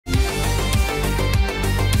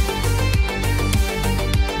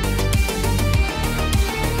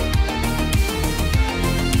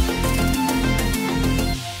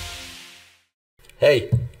Hey,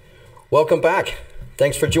 welcome back.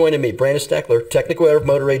 Thanks for joining me, Brandon Steckler, Technical Editor of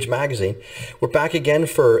Motor Age Magazine. We're back again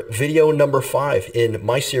for video number 5 in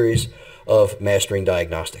my series of Mastering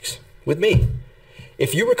Diagnostics with me.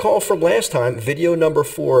 If you recall from last time, video number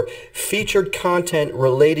 4 featured content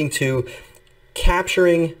relating to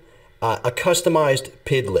capturing a customized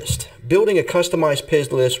PID list, building a customized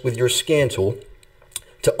PID list with your scan tool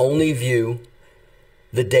to only view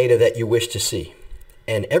the data that you wish to see.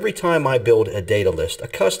 And every time I build a data list, a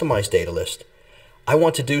customized data list, I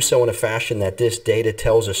want to do so in a fashion that this data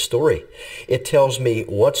tells a story. It tells me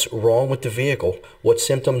what's wrong with the vehicle, what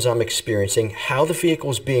symptoms I'm experiencing, how the vehicle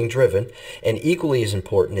is being driven, and equally as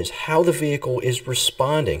important is how the vehicle is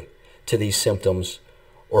responding to these symptoms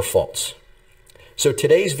or faults. So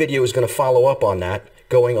today's video is going to follow up on that,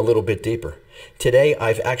 going a little bit deeper. Today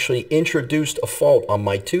I've actually introduced a fault on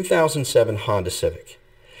my 2007 Honda Civic.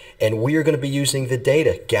 And we are going to be using the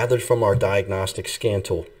data gathered from our diagnostic scan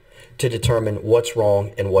tool to determine what's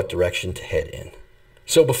wrong and what direction to head in.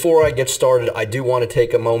 So before I get started, I do want to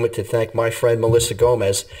take a moment to thank my friend Melissa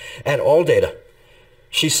Gomez at AllData.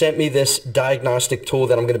 She sent me this diagnostic tool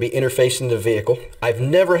that I'm going to be interfacing the vehicle. I've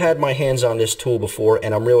never had my hands on this tool before,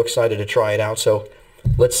 and I'm real excited to try it out. So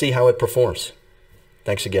let's see how it performs.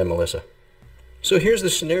 Thanks again, Melissa. So here's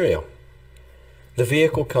the scenario. The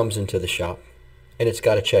vehicle comes into the shop, and it's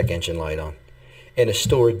got a check engine light on and a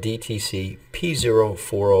stored DTC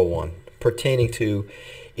P0401 pertaining to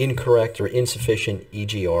incorrect or insufficient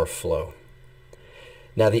EGR flow.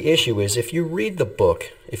 Now the issue is, if you read the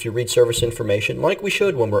book, if you read service information, like we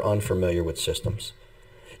should when we're unfamiliar with systems,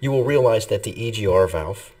 you will realize that the EGR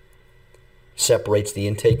valve separates the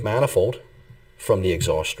intake manifold from the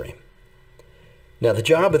exhaust stream. Now the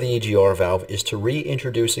job of the EGR valve is to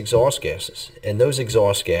reintroduce exhaust gases, and those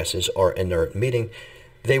exhaust gases are inert, meaning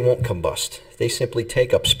they won't combust. They simply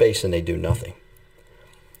take up space and they do nothing.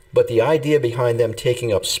 But the idea behind them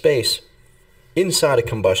taking up space inside a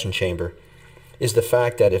combustion chamber is the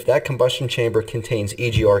fact that if that combustion chamber contains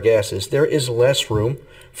EGR gases, there is less room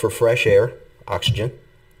for fresh air, oxygen,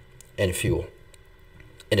 and fuel.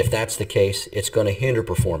 And if that's the case, it's going to hinder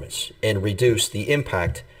performance and reduce the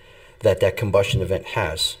impact that combustion event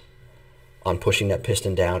has on pushing that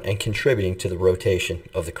piston down and contributing to the rotation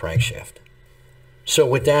of the crankshaft. So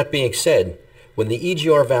with that being said, when the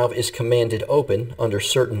EGR valve is commanded open under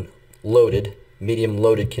certain loaded, medium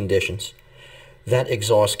loaded conditions, that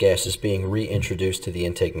exhaust gas is being reintroduced to the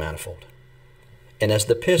intake manifold. And as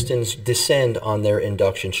the pistons descend on their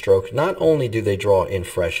induction stroke, not only do they draw in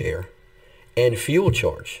fresh air and fuel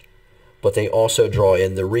charge, but they also draw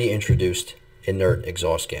in the reintroduced inert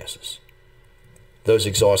exhaust gases. Those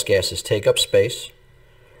exhaust gases take up space,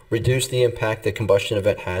 reduce the impact the combustion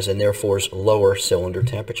event has, and therefore lower cylinder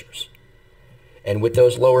temperatures. And with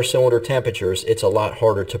those lower cylinder temperatures, it's a lot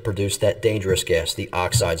harder to produce that dangerous gas, the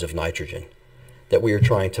oxides of nitrogen, that we are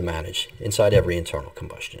trying to manage inside every internal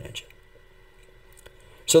combustion engine.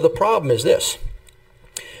 So the problem is this.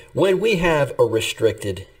 When we have a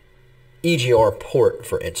restricted EGR port,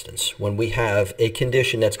 for instance, when we have a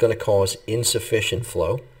condition that's going to cause insufficient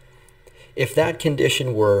flow, if that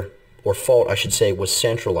condition were, or fault I should say, was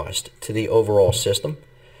centralized to the overall system,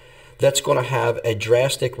 that's going to have a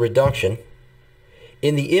drastic reduction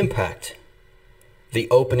in the impact the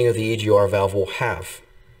opening of the EGR valve will have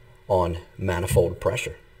on manifold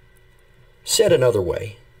pressure. Said another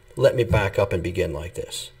way, let me back up and begin like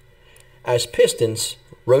this. As pistons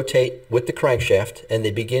rotate with the crankshaft and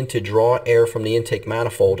they begin to draw air from the intake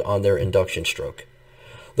manifold on their induction stroke,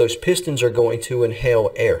 those pistons are going to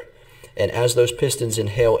inhale air. And as those pistons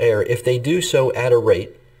inhale air, if they do so at a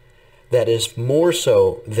rate that is more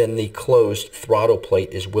so than the closed throttle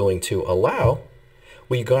plate is willing to allow,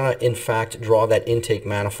 we're going to in fact draw that intake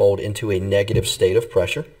manifold into a negative state of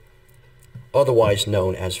pressure, otherwise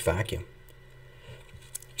known as vacuum.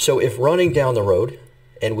 So if running down the road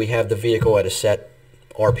and we have the vehicle at a set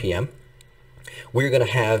RPM, we're going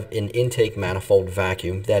to have an intake manifold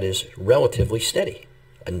vacuum that is relatively steady,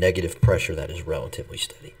 a negative pressure that is relatively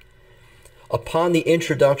steady. Upon the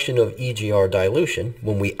introduction of EGR dilution,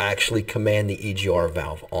 when we actually command the EGR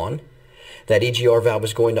valve on, that EGR valve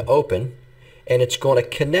is going to open and it's going to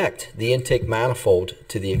connect the intake manifold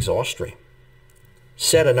to the exhaust stream.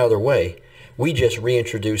 Said another way, we just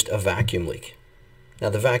reintroduced a vacuum leak. Now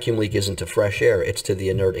the vacuum leak isn't to fresh air, it's to the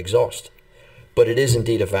inert exhaust. But it is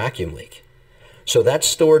indeed a vacuum leak. So that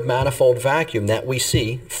stored manifold vacuum that we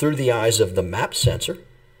see through the eyes of the MAP sensor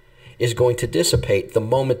is going to dissipate the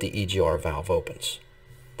moment the EGR valve opens.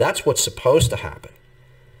 That's what's supposed to happen.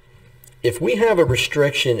 If we have a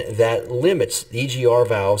restriction that limits the EGR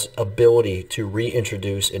valve's ability to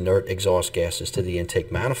reintroduce inert exhaust gases to the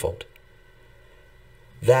intake manifold,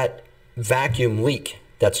 that vacuum leak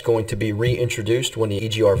that's going to be reintroduced when the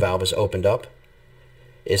EGR valve is opened up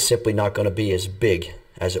is simply not going to be as big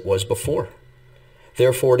as it was before.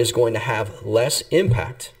 Therefore, it is going to have less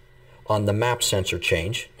impact on the map sensor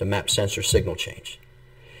change, the map sensor signal change.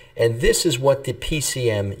 And this is what the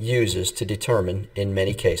PCM uses to determine, in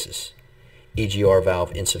many cases, EGR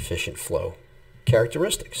valve insufficient flow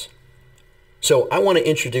characteristics. So I want to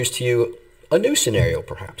introduce to you a new scenario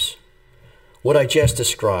perhaps. What I just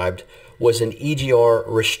described was an EGR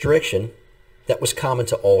restriction that was common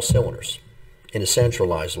to all cylinders in a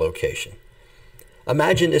centralized location.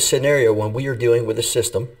 Imagine this scenario when we are dealing with a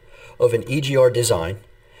system of an EGR design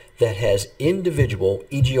that has individual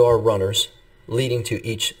EGR runners leading to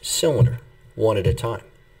each cylinder, one at a time.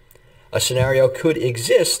 A scenario could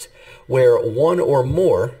exist where one or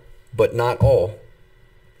more, but not all,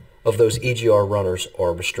 of those EGR runners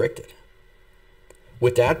are restricted.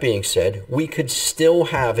 With that being said, we could still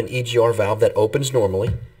have an EGR valve that opens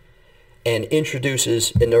normally and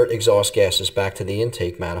introduces inert exhaust gases back to the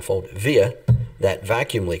intake manifold via that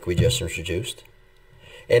vacuum leak we just introduced.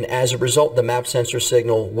 And as a result, the map sensor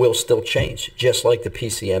signal will still change, just like the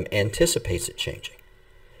PCM anticipates it changing.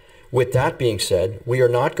 With that being said, we are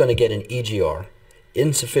not going to get an EGR,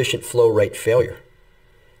 insufficient flow rate failure,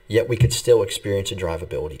 yet we could still experience a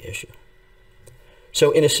drivability issue.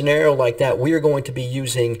 So in a scenario like that, we are going to be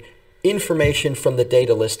using information from the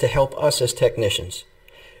data list to help us as technicians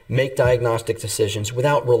make diagnostic decisions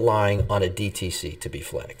without relying on a DTC to be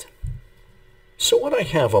flagged. So what I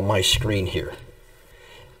have on my screen here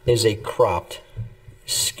is a cropped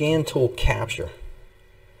scan tool capture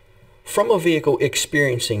from a vehicle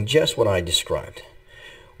experiencing just what I described.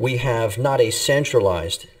 We have not a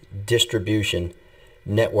centralized distribution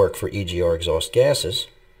network for EGR exhaust gases.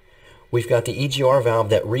 We've got the EGR valve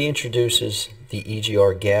that reintroduces the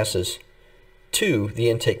EGR gases to the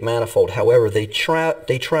intake manifold. However, they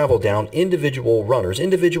travel down individual runners,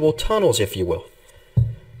 individual tunnels, if you will,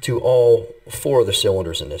 to all four of the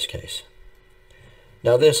cylinders in this case.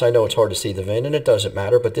 Now this, I know it's hard to see the VIN, and it doesn't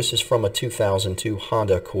matter, but this is from a 2002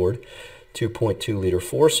 Honda Accord 2.2 liter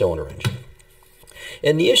 4-cylinder engine.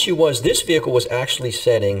 And the issue was this vehicle was actually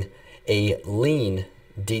setting a lean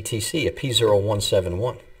DTC, a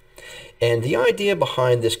P0171. And the idea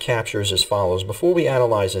behind this capture is as follows. Before we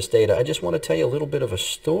analyze this data, I just want to tell you a little bit of a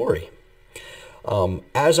story.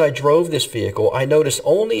 As I drove this vehicle, I noticed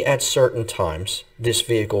only at certain times this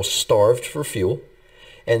vehicle starved for fuel,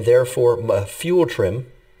 and therefore my fuel trim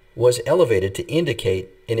was elevated to indicate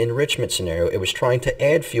an enrichment scenario. It was trying to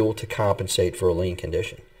add fuel to compensate for a lean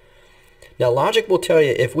condition. Now logic will tell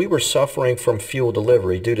you if we were suffering from fuel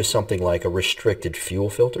delivery due to something like a restricted fuel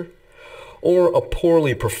filter or a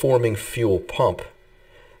poorly performing fuel pump,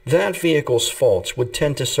 that vehicle's faults would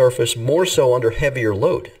tend to surface more so under heavier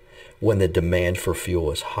load when the demand for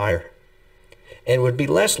fuel is higher, and would be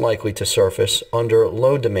less likely to surface under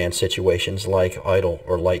low demand situations like idle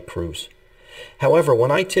or light cruise. However, when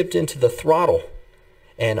I tipped into the throttle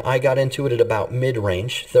and I got into it at about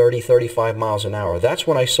mid-range, 30-35 miles an hour, that's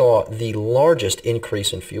when I saw the largest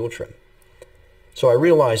increase in fuel trim. So I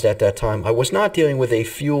realized at that time I was not dealing with a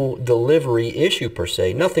fuel delivery issue per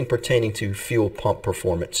se, nothing pertaining to fuel pump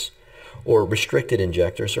performance or restricted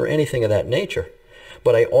injectors or anything of that nature.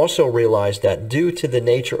 But I also realized that due to the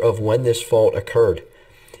nature of when this fault occurred,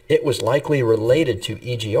 it was likely related to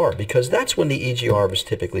EGR, because that's when the EGR was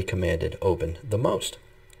typically commanded open the most.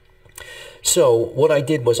 So what I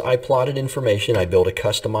did was I plotted information. I built a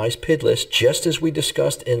customized PID list just as we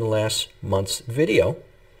discussed in last month's video,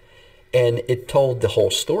 and it told the whole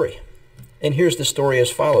story. And here's the story as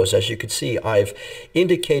follows. As you can see, I've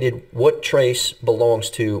indicated what trace belongs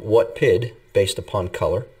to what PID based upon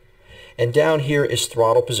color. And down here is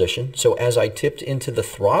throttle position. So as I tipped into the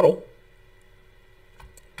throttle,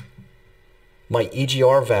 my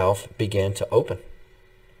EGR valve began to open.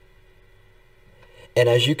 And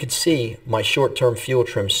as you can see, my short-term fuel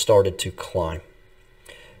trim started to climb.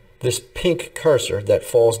 This pink cursor that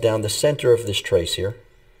falls down the center of this trace here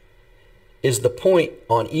is the point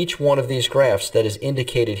on each one of these graphs that is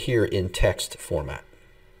indicated here in text format.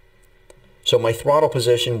 So my throttle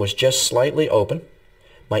position was just slightly open.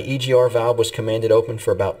 My EGR valve was commanded open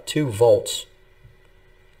for about 2 volts.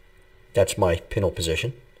 That's my pintle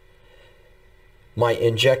position. My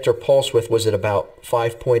injector pulse width was at about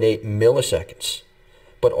 5.8 milliseconds.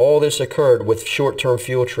 But all this occurred with short-term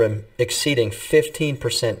fuel trim exceeding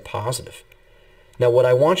 15% positive. Now what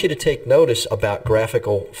I want you to take notice about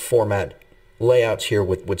graphical format layouts here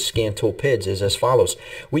with scan tool PIDs is as follows.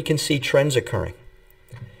 We can see trends occurring.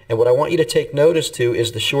 And what I want you to take notice to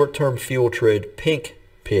is the short-term fuel trend pink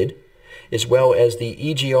PID, as well as the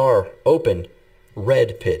EGR open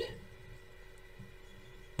red PID.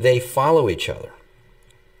 They follow each other.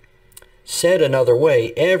 Said another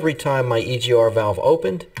way, every time my EGR valve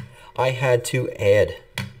opened, I had to add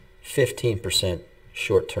 15%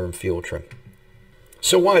 short-term fuel trim.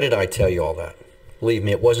 So why did I tell you all that? Believe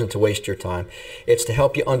me, it wasn't to waste your time. It's to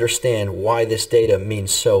help you understand why this data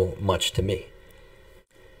means so much to me.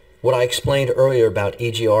 What I explained earlier about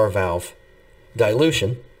EGR valve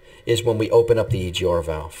dilution is when we open up the EGR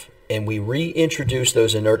valve and we reintroduce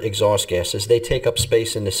those inert exhaust gases, they take up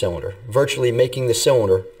space in the cylinder, virtually making the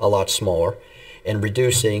cylinder a lot smaller and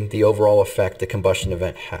reducing the overall effect the combustion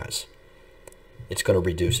event has. It's going to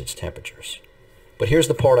reduce its temperatures. But here's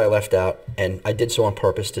the part I left out, and I did so on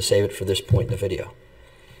purpose to save it for this point in the video.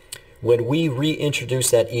 When we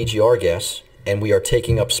reintroduce that EGR gas and we are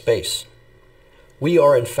taking up space, we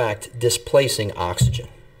are in fact displacing oxygen.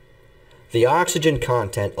 The oxygen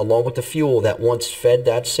content, along with the fuel that once fed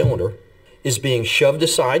that cylinder, is being shoved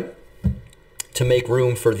aside to make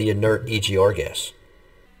room for the inert EGR gas.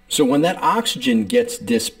 So when that oxygen gets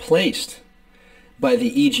displaced by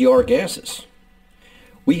the EGR gases,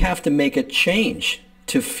 we have to make a change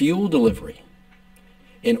to fuel delivery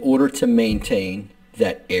in order to maintain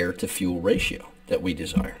that air-to-fuel ratio that we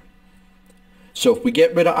desire. So if we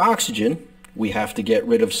get rid of oxygen, we have to get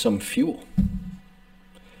rid of some fuel.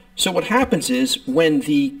 So what happens is when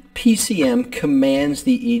the PCM commands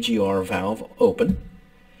the EGR valve open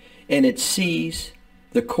and it sees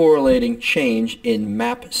the correlating change in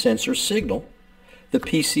map sensor signal, the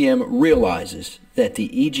PCM realizes that the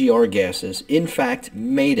EGR gases in fact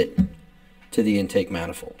made it to the intake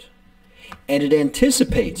manifold. And it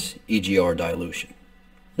anticipates EGR dilution.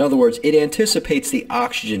 In other words, it anticipates the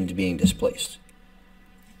oxygen being displaced.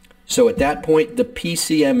 So at that point, the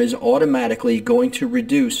PCM is automatically going to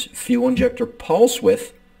reduce fuel injector pulse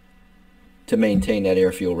width to maintain that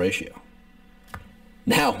air-fuel ratio.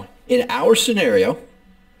 Now, in our scenario,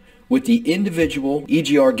 with the individual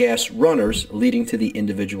EGR gas runners leading to the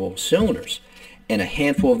individual cylinders, and a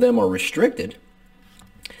handful of them are restricted,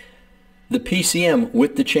 the PCM,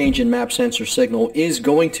 with the change in map sensor signal, is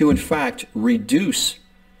going to in fact reduce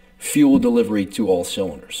fuel delivery to all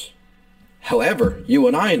cylinders. However, you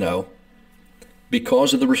and I know,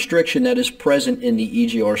 because of the restriction that is present in the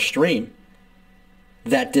EGR stream,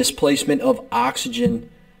 that displacement of oxygen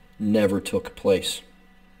never took place.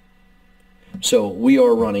 So we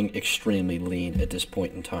are running extremely lean at this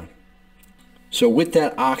point in time. So with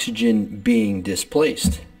that oxygen being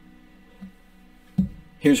displaced,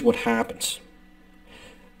 here's what happens.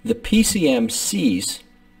 The PCM sees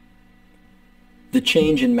the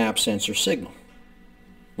change in map sensor signal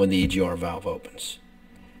when the EGR valve opens.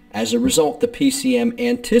 As a result, the PCM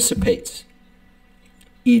anticipates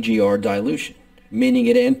EGR dilution, meaning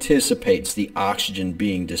it anticipates the oxygen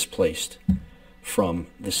being displaced from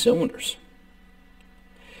the cylinders.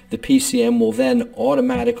 The PCM will then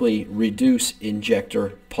automatically reduce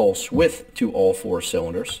injector pulse width to all 4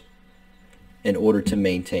 cylinders in order to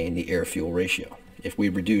maintain the air-fuel ratio. If we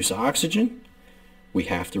reduce oxygen, we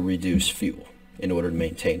have to reduce fuel in order to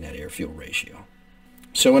maintain that air-fuel ratio.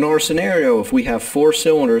 So in our scenario, if we have 4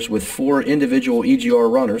 cylinders with 4 individual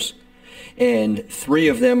EGR runners and 3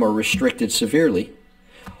 of them are restricted severely,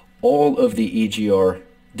 all of the EGR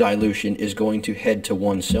dilution is going to head to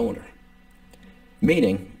 1 cylinder,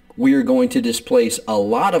 meaning we are going to displace a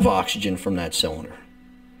lot of oxygen from that cylinder.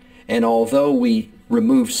 And although we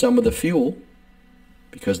remove some of the fuel,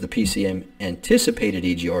 because the PCM anticipated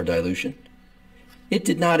EGR dilution, it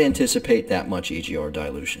did not anticipate that much EGR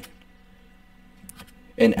dilution.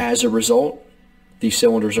 And as a result, these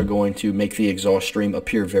cylinders are going to make the exhaust stream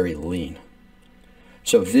appear very lean.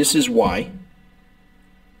 So this is why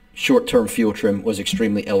short-term fuel trim was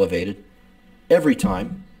extremely elevated every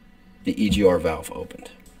time the EGR valve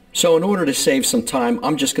opened. So in order to save some time,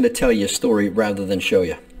 I'm just going to tell you a story rather than show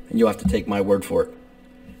you, and you'll have to take my word for it.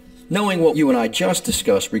 Knowing what you and I just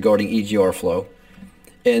discussed regarding EGR flow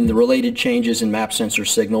and the related changes in map sensor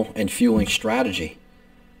signal and fueling strategy,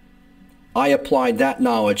 I applied that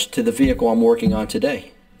knowledge to the vehicle I'm working on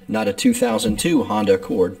today. Not a 2002 Honda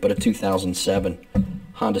Accord, but a 2007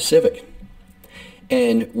 Honda Civic.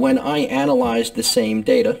 And when I analyzed the same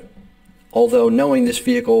data, although knowing this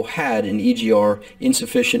vehicle had an EGR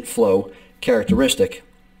insufficient flow characteristic,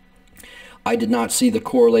 I did not see the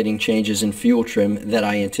correlating changes in fuel trim that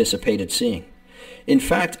I anticipated seeing. In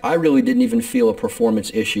fact, I really didn't even feel a performance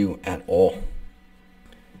issue at all.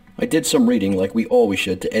 I did some reading like we always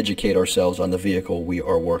should to educate ourselves on the vehicle we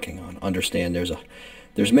are working on. Understand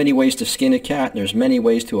there's many ways to skin a cat, and there's many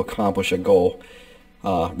ways to accomplish a goal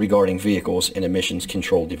regarding vehicles and emissions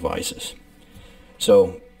control devices.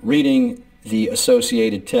 So reading the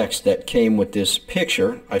associated text that came with this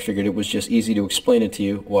picture, I figured it was just easy to explain it to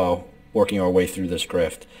you while working our way through this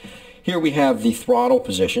graph. Here we have the throttle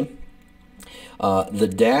position. The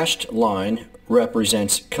dashed line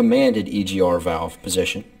represents commanded EGR valve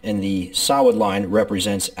position, and the solid line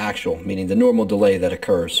represents actual, meaning the normal delay that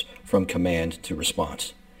occurs from command to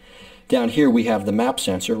response. Down here we have the map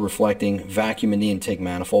sensor reflecting vacuum in the intake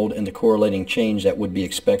manifold and the correlating change that would be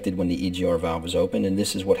expected when the EGR valve is open, and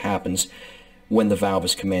this is what happens when the valve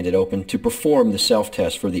is commanded open to perform the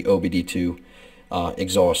self-test for the OBD2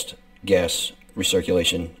 exhaust gas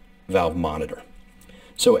recirculation valve monitor.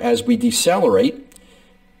 So as we decelerate,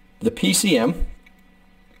 the PCM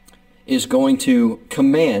is going to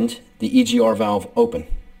command the EGR valve open.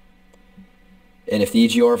 And if the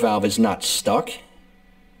EGR valve is not stuck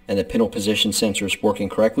and the pintle position sensor is working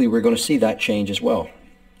correctly, we're going to see that change as well,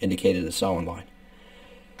 indicated in the solid line.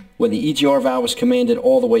 When the EGR valve is commanded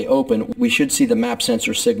all the way open, we should see the map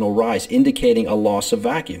sensor signal rise, indicating a loss of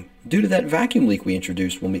vacuum due to that vacuum leak we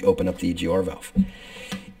introduced when we open up the EGR valve.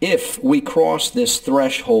 If we cross this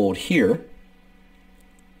threshold here,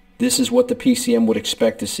 this is what the PCM would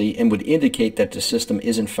expect to see and would indicate that the system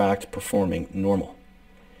is in fact performing normal.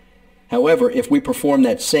 However, if we perform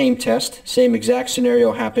that same test, same exact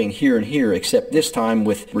scenario happening here and here, except this time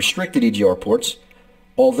with restricted EGR ports,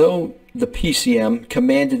 although the PCM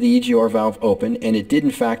commanded the EGR valve open and it did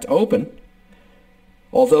in fact open,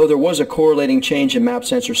 although there was a correlating change in map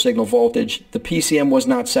sensor signal voltage, the PCM was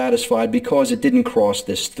not satisfied because it didn't cross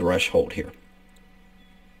this threshold here.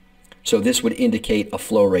 So this would indicate a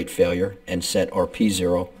flow rate failure and set our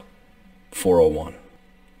P0 401.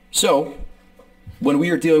 So when we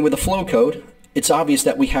are dealing with a flow code, it's obvious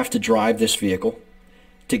that we have to drive this vehicle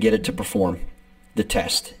to get it to perform the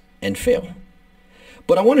test and fail.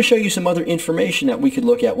 But I want to show you some other information that we could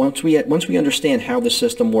look at. Once we understand how the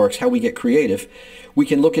system works, how we get creative, we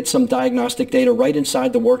can look at some diagnostic data right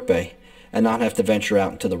inside the work bay and not have to venture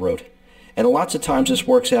out into the road. And lots of times this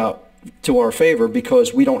works out to our favor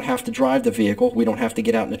because we don't have to drive the vehicle, we don't have to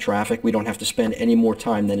get out in the traffic, we don't have to spend any more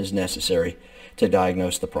time than is necessary to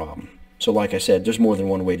diagnose the problem. So like I said, there's more than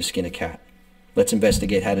one way to skin a cat. Let's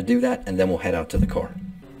investigate how to do that, and then we'll head out to the car.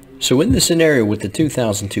 So in the scenario with the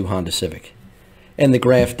 2002 Honda Civic and the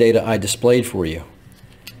graph data I displayed for you,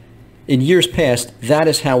 in years past, that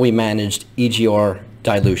is how we managed EGR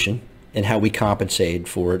dilution and how we compensated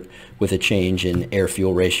for it with a change in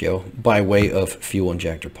air-fuel ratio by way of fuel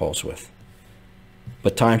injector pulse width.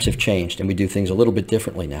 But times have changed and we do things a little bit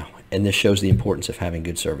differently now, and this shows the importance of having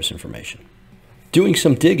good service information. Doing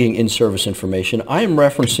some digging in service information, I am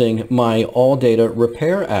referencing my AllData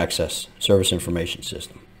Repair Access service information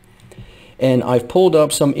system. And I've pulled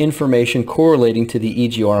up some information correlating to the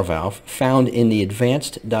EGR valve found in the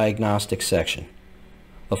Advanced Diagnostic section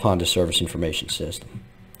of Honda Service Information System.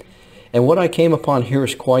 And what I came upon here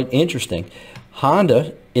is quite interesting.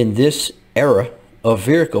 Honda, in this era of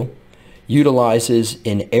vehicle, utilizes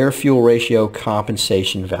an air-fuel ratio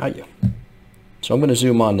compensation value. So I'm going to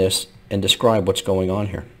zoom on this and describe what's going on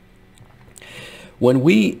here. When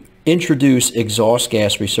we introduce exhaust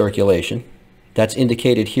gas recirculation, that's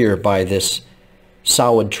indicated here by this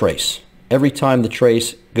solid trace. Every time the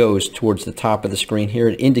trace goes towards the top of the screen here,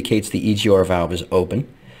 it indicates the EGR valve is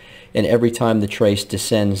open. And every time the trace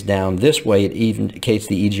descends down this way, it indicates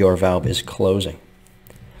the EGR valve is closing.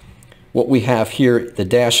 What we have here, the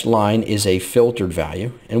dashed line, is a filtered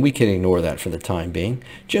value, and we can ignore that for the time being.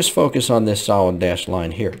 Just focus on this solid dashed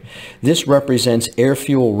line here. This represents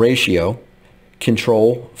air-fuel ratio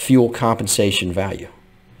control fuel compensation value.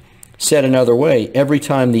 Said another way, every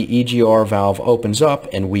time the EGR valve opens up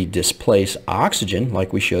and we displace oxygen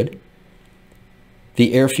like we should,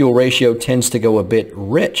 the air-fuel ratio tends to go a bit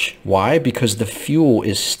rich. Why? Because the fuel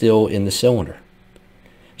is still in the cylinder.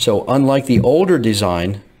 So unlike the older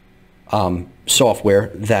design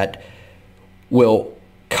software that will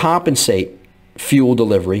compensate fuel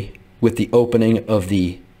delivery with the opening of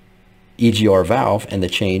the EGR valve and the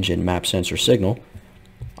change in map sensor signal,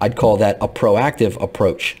 I'd call that a proactive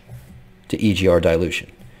approach to EGR dilution.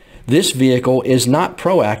 This vehicle is not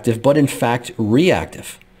proactive, but in fact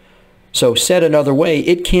reactive. So said another way,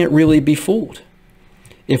 it can't really be fooled.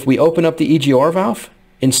 If we open up the EGR valve,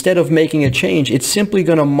 instead of making a change, it's simply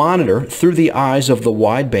going to monitor through the eyes of the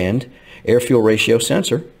wideband air-fuel ratio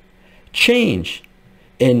sensor change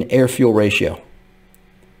in air-fuel ratio.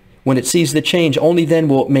 When it sees the change, only then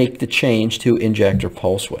will it make the change to injector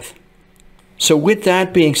pulse width. So with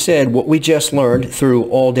that being said, what we just learned through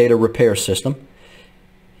all data repair system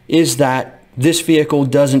is that this vehicle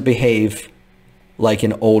doesn't behave like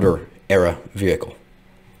an older era vehicle.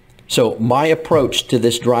 So my approach to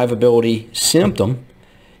this drivability symptom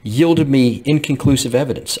yielded me inconclusive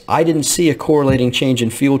evidence. I didn't see a correlating change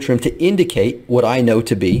in fuel trim to indicate what I know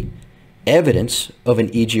to be evidence of an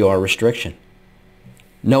EGR restriction.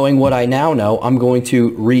 Knowing what I now know, I'm going to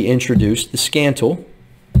reintroduce the scan tool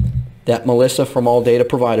that Melissa from All Data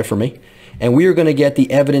provided for me, and we are going to get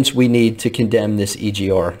the evidence we need to condemn this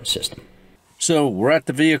EGR system. So we're at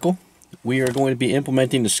the vehicle. We are going to be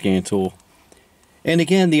implementing the scan tool. And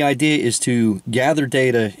again, the idea is to gather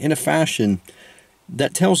data in a fashion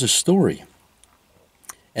that tells a story.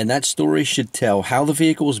 And that story should tell how the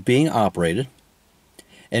vehicle is being operated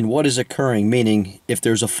and what is occurring, meaning if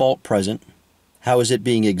there's a fault present, how is it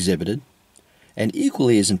being exhibited? And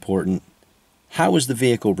equally as important, how is the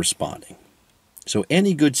vehicle responding? So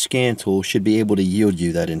any good scan tool should be able to yield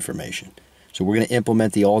you that information. So we're going to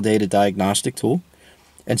implement the All Data Diagnostic tool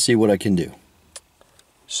and see what I can do.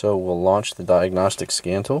 So we'll launch the Diagnostic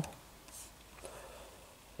scan tool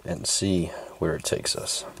and see where it takes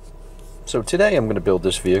us. So today I'm going to build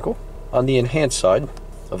this vehicle on the enhanced side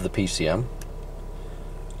of the PCM.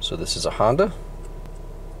 So this is a Honda.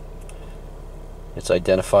 It's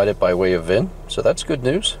identified it by way of VIN, so that's good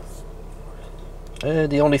news.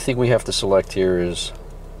 And the only thing we have to select here is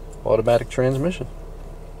automatic transmission.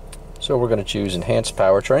 So we're going to choose enhanced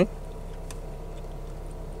powertrain.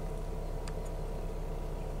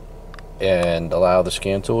 And allow the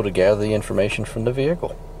scan tool to gather the information from the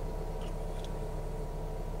vehicle.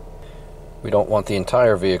 We don't want the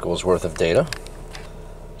entire vehicle's worth of data.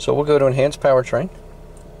 So we'll go to enhanced powertrain.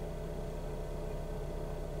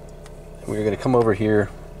 We're going to come over here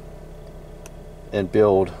and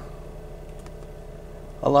build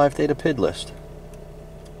a live data PID list.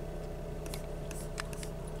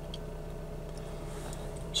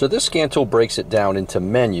 So this scan tool breaks it down into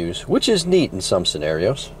menus, which is neat in some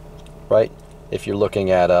scenarios, right? If you're looking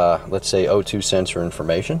at, let's say, O2 sensor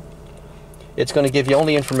information, it's going to give you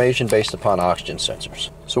only information based upon oxygen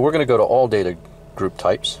sensors. So we're going to go to all data group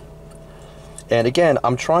types. And again,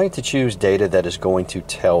 I'm trying to choose data that is going to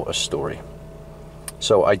tell a story.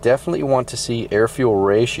 So I definitely want to see air-fuel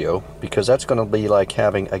ratio, because that's going to be like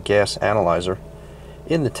having a gas analyzer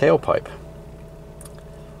in the tailpipe.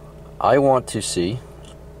 I want to see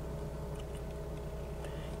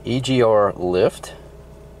EGR lift.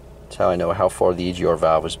 That's how I know how far the EGR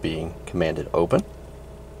valve is being commanded open.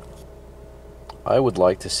 I would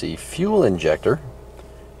like to see fuel injector.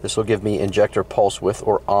 This will give me injector pulse width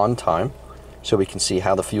or on time, so we can see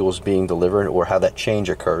how the fuel is being delivered or how that change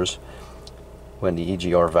occurs when the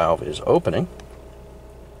EGR valve is opening.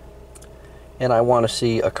 And I want to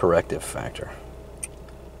see a corrective factor.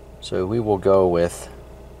 So we will go with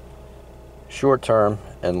short-term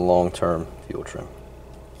and long-term fuel trim.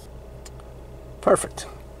 Perfect.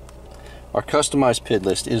 Our customized PID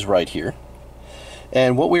list is right here.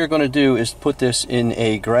 And what we are going to do is put this in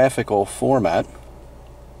a graphical format.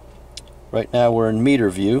 Right now we're in meter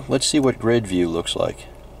view. Let's see what grid view looks like.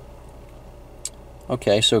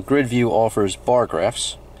 Okay, so grid view offers bar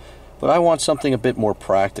graphs, but I want something a bit more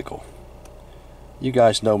practical. You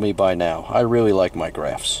guys know me by now. I really like my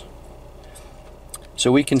graphs.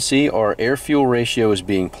 So we can see our air-fuel ratio is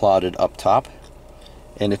being plotted up top,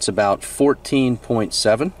 and it's about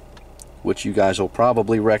 14.7, which you guys will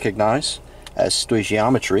probably recognize as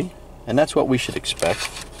stoichiometry, and that's what we should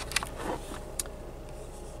expect.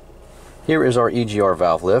 Here is our EGR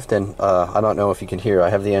valve lift, and I don't know if you can hear, I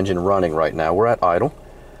have the engine running right now. We're at idle,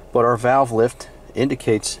 but our valve lift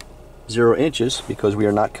indicates 0 inches because we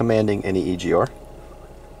are not commanding any EGR.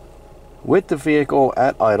 With the vehicle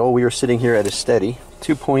at idle, we are sitting here at a steady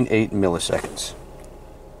 2.8 milliseconds.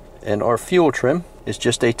 And our fuel trim is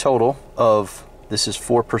just a total of, this is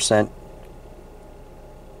 4%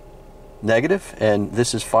 negative, and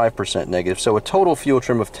this is 5% negative, so a total fuel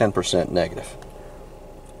trim of 10% negative.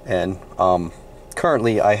 And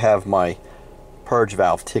currently I have my purge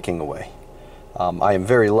valve ticking away. I am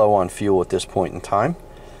very low on fuel at this point in time,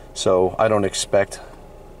 so I don't expect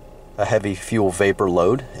a heavy fuel vapor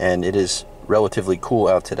load, and it is relatively cool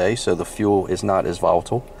out today, so the fuel is not as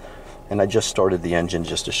volatile. And I just started the engine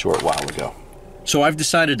just a short while ago. So I've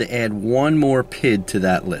decided to add one more PID to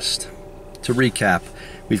that list. To recap,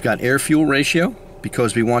 we've got air-fuel ratio,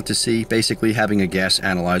 because we want to see basically having a gas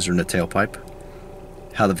analyzer in the tailpipe,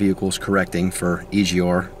 how the vehicle is correcting for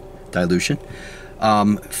EGR dilution.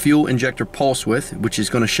 Fuel injector pulse width, which is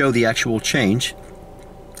going to show the actual change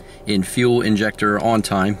in fuel injector on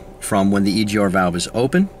time from when the EGR valve is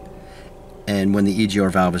open and when the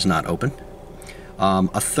EGR valve is not open.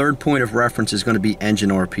 A third point of reference is going to be engine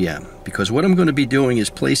RPM, because what I'm going to be doing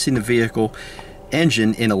is placing the vehicle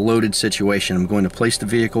engine in a loaded situation. I'm going to place the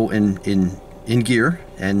vehicle in gear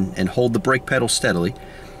and hold the brake pedal steadily,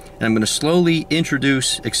 and I'm going to slowly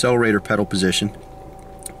introduce accelerator pedal position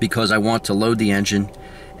because I want to load the engine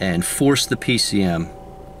and force the PCM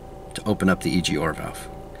to open up the EGR valve.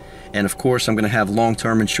 And of course, I'm going to have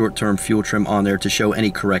long-term and short-term fuel trim on there to show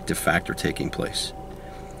any corrective factor taking place.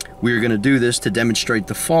 We're going to do this to demonstrate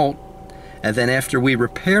the fault, and then after we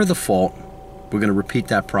repair the fault, we're going to repeat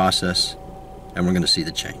that process and we're going to see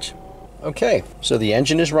the change. Okay, so the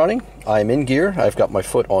engine is running. I'm in gear. I've got my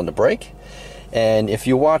foot on the brake. And if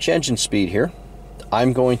you watch engine speed here,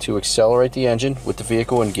 I'm going to accelerate the engine with the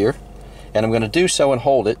vehicle in gear, and I'm going to do so and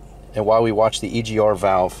hold it, and while we watch the EGR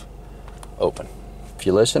valve open. If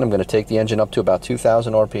you listen, I'm going to take the engine up to about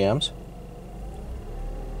 2,000 RPMs.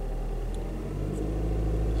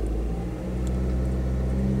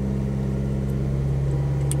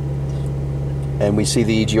 And we see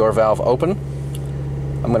the EGR valve open.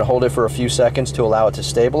 I'm going to hold it for a few seconds to allow it to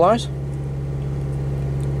stabilize.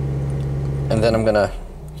 And then I'm going to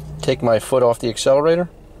take my foot off the accelerator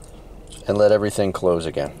and let everything close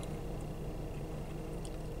again.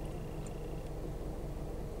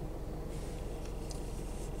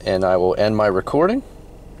 And I will end my recording,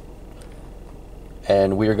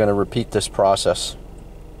 and we are going to repeat this process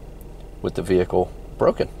with the vehicle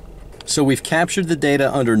broken. So we've captured the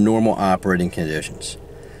data under normal operating conditions.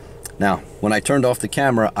 Now, when I turned off the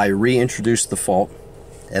camera, I reintroduced the fault,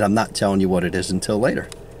 and I'm not telling you what it is until later,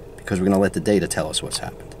 because we're going to let the data tell us what's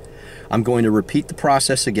happened. I'm going to repeat the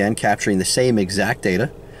process again, capturing the same exact data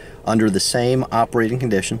under the same operating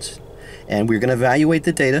conditions, and we're going to evaluate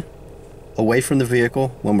the data away from the vehicle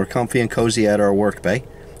when we're comfy and cozy at our work bay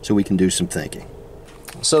so we can do some thinking.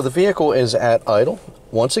 So the vehicle is at idle.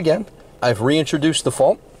 Once again, I've reintroduced the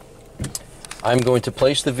fault. I'm going to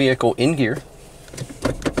place the vehicle in gear,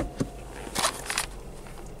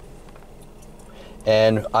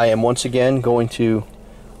 and I am once again going to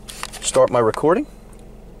start my recording.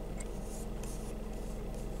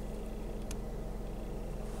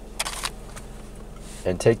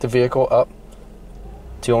 And take the vehicle up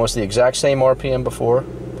to almost the exact same RPM before,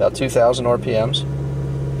 about 2,000 RPMs.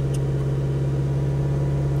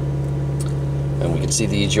 And we can see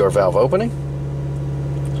the EGR valve opening.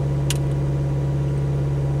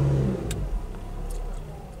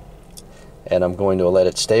 And I'm going to let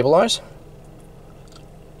it stabilize.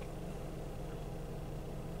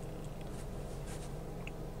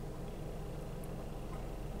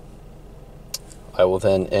 I will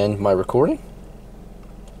then end my recording,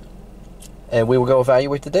 and we will go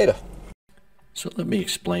evaluate the data. So let me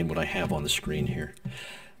explain what I have on the screen here.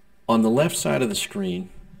 On the left side of the screen,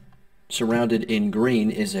 surrounded in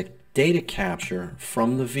green, is a data capture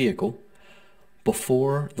from the vehicle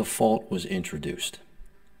before the fault was introduced.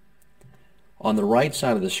 On the right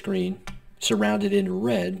side of the screen, surrounded in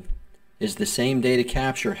red, is the same data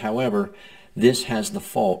capture. However, this has the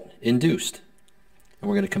fault induced. And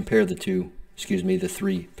we're going to compare the the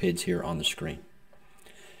three PIDs here on the screen.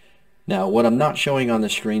 Now, what I'm not showing on the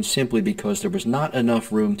screen, simply because there was not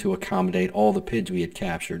enough room to accommodate all the PIDs we had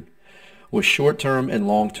captured, was short-term and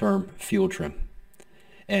long-term fuel trim.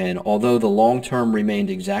 And although the long-term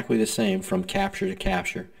remained exactly the same from capture to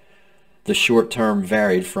capture, the short-term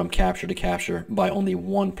varied from capture to capture by only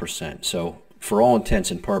 1%. So for all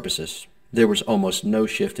intents and purposes, there was almost no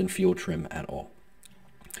shift in fuel trim at all.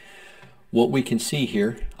 What we can see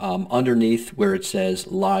here, underneath where it says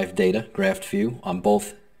live data, graphed view on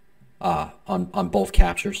both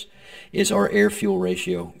captures, is our air-fuel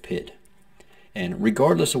ratio PID. And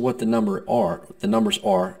regardless of what the numbers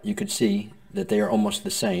are, you could see that they are almost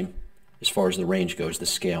the same as far as the range goes, the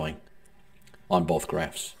scaling on both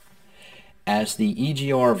graphs. As the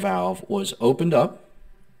EGR valve was opened up,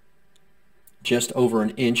 just over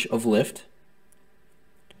an inch of lift,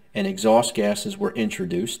 and exhaust gases were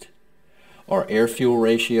introduced, our air-fuel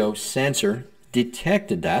ratio sensor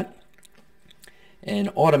detected that and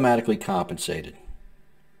automatically compensated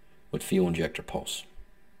with fuel injector pulse.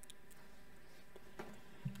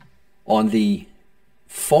 On the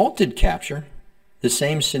faulted capture, the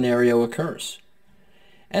same scenario occurs.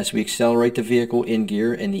 As we accelerate the vehicle in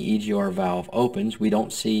gear and the EGR valve opens, we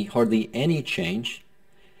don't see hardly any change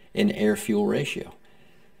in air-fuel ratio.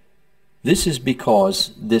 This is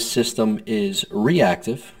because this system is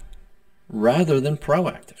reactive rather than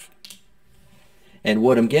proactive. And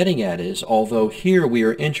what I'm getting at is, although here we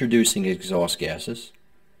are introducing exhaust gases,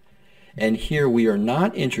 And here we are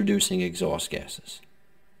not introducing exhaust gases.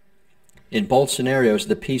 In both scenarios,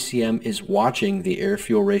 the PCM is watching the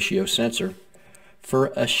air-fuel ratio sensor for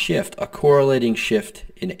a shift, a correlating shift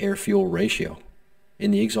in air-fuel ratio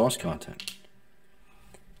in the exhaust content.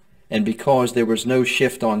 And because there was no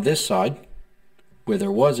shift on this side, where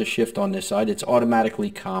there was a shift on this side, it's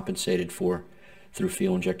automatically compensated for through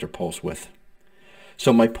fuel injector pulse width.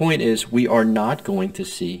 So my point is, we are not going to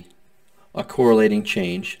see a correlating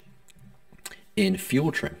change in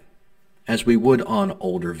fuel trim as we would on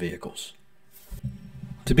older vehicles.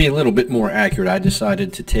 To be a little bit more accurate, I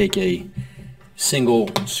decided to take a single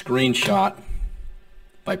screenshot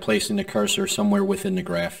by placing the cursor somewhere within the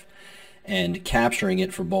graph and capturing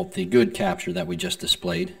it for both the good capture that we just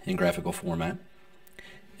displayed in graphical format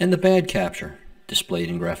and the bad capture displayed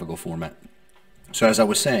in graphical format. So as I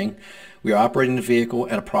was saying, we are operating the vehicle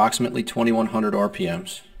at approximately 2100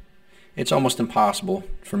 RPMs. It's almost impossible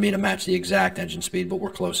for me to match the exact engine speed, but we're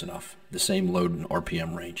close enough, the same load and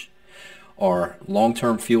RPM range. Our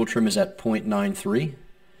long-term fuel trim is at 0.93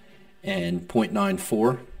 and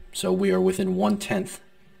 0.94, so we are within 1/10,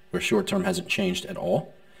 where short-term hasn't changed at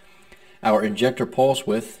all. Our injector pulse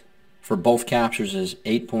width for both captures is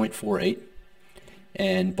 8.48,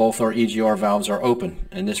 and both our EGR valves are open,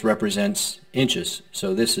 and this represents inches,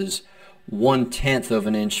 so this is 1/10 of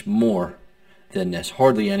an inch more than this,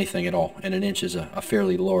 hardly anything at all, and an inch is a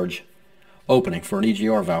fairly large opening for an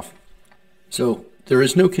EGR valve. So there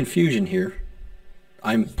is no confusion here.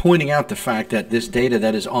 I'm pointing out the fact that this data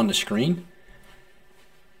that is on the screen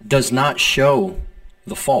does not show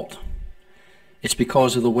the fault. It's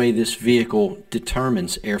because of the way this vehicle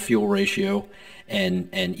determines air-fuel ratio and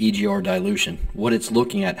EGR dilution, what it's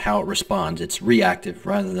looking at, how it responds. It's reactive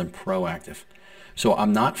rather than proactive. So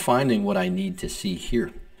I'm not finding what I need to see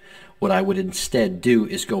here. What I would instead do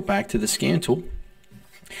is go back to the scan tool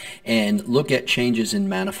and look at changes in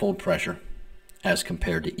manifold pressure as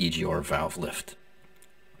compared to EGR valve lift.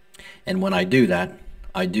 And when I do that,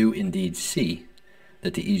 I do indeed see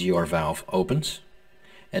that the EGR valve opens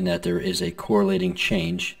and that there is a correlating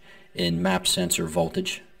change in map sensor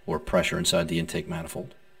voltage or pressure inside the intake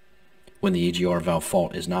manifold when the EGR valve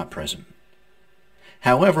fault is not present.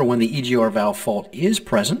 However, when the EGR valve fault is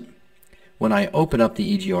present, when I open up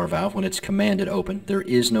the EGR valve, when it's commanded open, there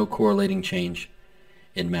is no correlating change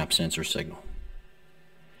in map sensor signal.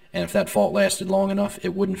 And if that fault lasted long enough,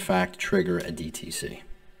 it would in fact trigger a DTC.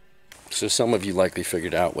 So some of you likely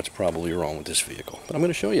figured out what's probably wrong with this vehicle, but I'm going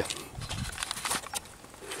to show you.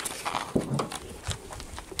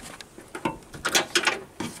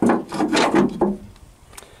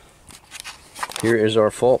 Here is our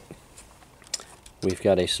fault. We've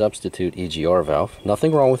got a substitute EGR valve,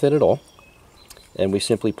 nothing wrong with it at all, and we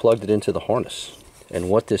simply plugged it into the harness. And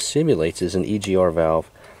what this simulates is an EGR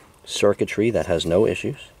valve circuitry that has no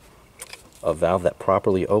issues, a valve that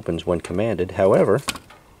properly opens when commanded. However,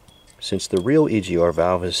 since the real EGR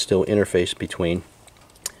valve is still interfaced between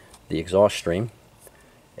the exhaust stream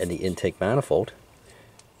and the intake manifold,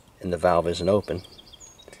 and the valve isn't open,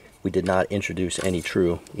 we did not introduce any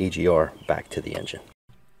true EGR back to the engine.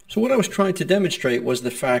 So what I was trying to demonstrate was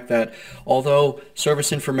the fact that although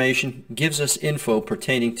service information gives us info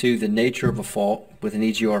pertaining to the nature of a fault with an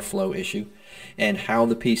EGR flow issue and how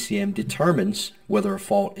the PCM determines whether a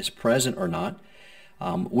fault is present or not,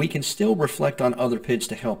 we can still reflect on other PIDs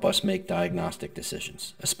to help us make diagnostic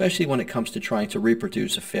decisions, especially when it comes to trying to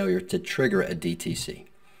reproduce a failure to trigger a DTC.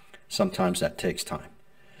 Sometimes that takes time.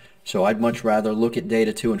 So I'd much rather look at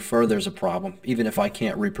data to infer there's a problem, even if I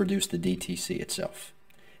can't reproduce the DTC itself.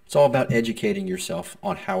 It's all about educating yourself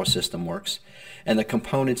on how a system works and the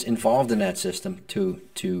components involved in that system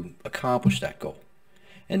to accomplish that goal.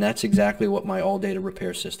 And that's exactly what my all data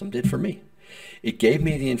repair system did for me. It gave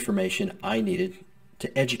me the information I needed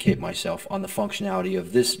to educate myself on the functionality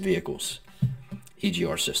of this vehicle's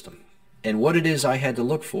EGR system and what it is I had to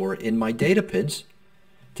look for in my data PIDs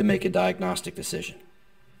to make a diagnostic decision.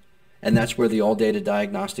 And that's where the all data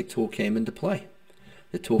diagnostic tool came into play.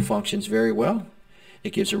 The tool functions very well.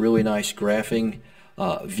 It gives a really nice graphing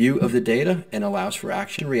view of the data and allows for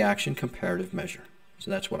action-reaction comparative measure. So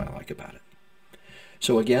that's what I like about it.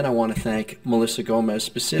 So again, I want to thank Melissa Gomez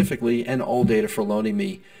specifically and All Data for loaning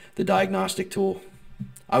me the diagnostic tool.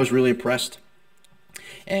 I was really impressed.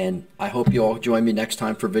 And I hope you all join me next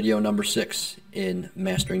time for video number 6 in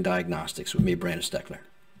Mastering Diagnostics with me, Brandon Steckler,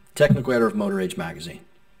 Technical Editor of Motor Age Magazine.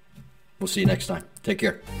 We'll see you next time. Take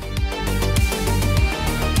care.